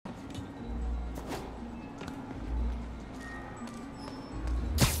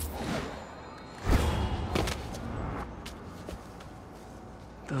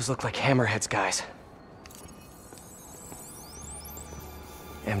Those look like Hammerhead's guys.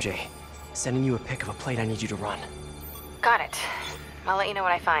 MJ, sending you a pic of a plate I need you to run. Got it. I'll let you know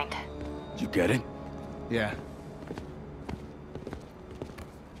what I find. You get it? Yeah.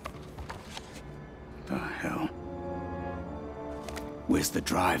 The hell? Where's the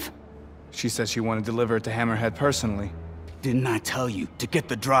drive? She said she wanted to deliver it to Hammerhead personally. Didn't I tell you to get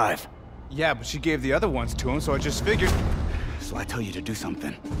the drive? Yeah, but she gave the other ones to him, so I just figured... So I tell you to do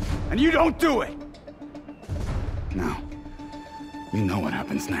something, and you don't do it! Now, you know what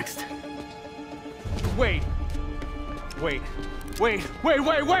happens next. Wait! Wait! Wait! Wait!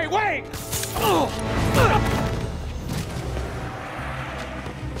 Wait! Wait! Wait!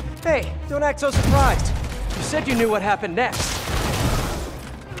 Hey, don't act so surprised. You said you knew what happened next.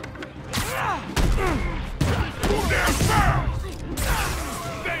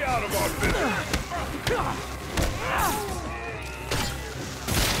 Stay out of our business!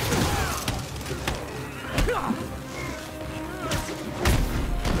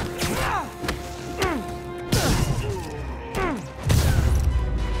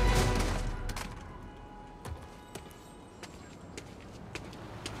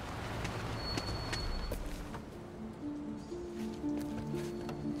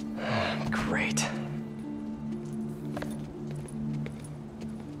 Great.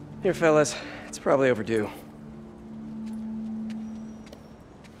 Here, fellas. It's probably overdue.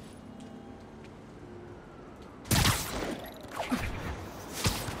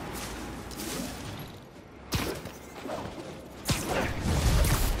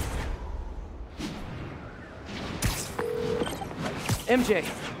 MJ,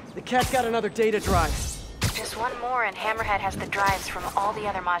 the cat's got another data drive. Just one more and Hammerhead has the drives from all the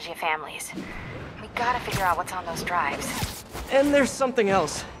other Maggia families. We gotta figure out what's on those drives. And there's something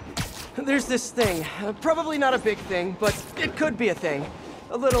else. There's this thing. Probably not a big thing, but it could be a thing.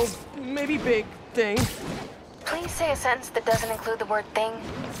 A little, maybe big thing. Please say a sentence that doesn't include the word thing.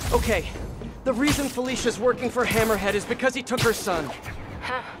 Okay. The reason Felicia's working for Hammerhead is because he took her son.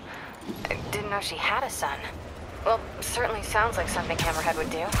 Huh. I didn't know she had a son. Well, certainly sounds like something Hammerhead would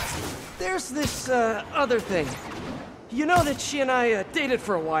do. There's this, other thing. You know that she and I, dated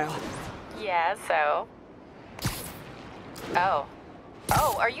for a while. Yeah, so? Oh.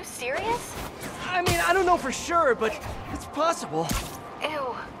 Oh, are you serious? I mean, I don't know for sure, but it's possible.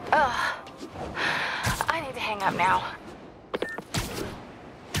 Ew. Ugh. I need to hang up now.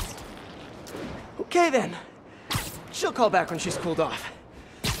 Okay, then. She'll call back when she's cooled off.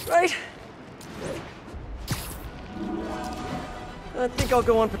 Right? I think I'll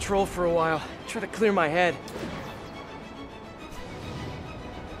go on patrol for a while. Try to clear my head.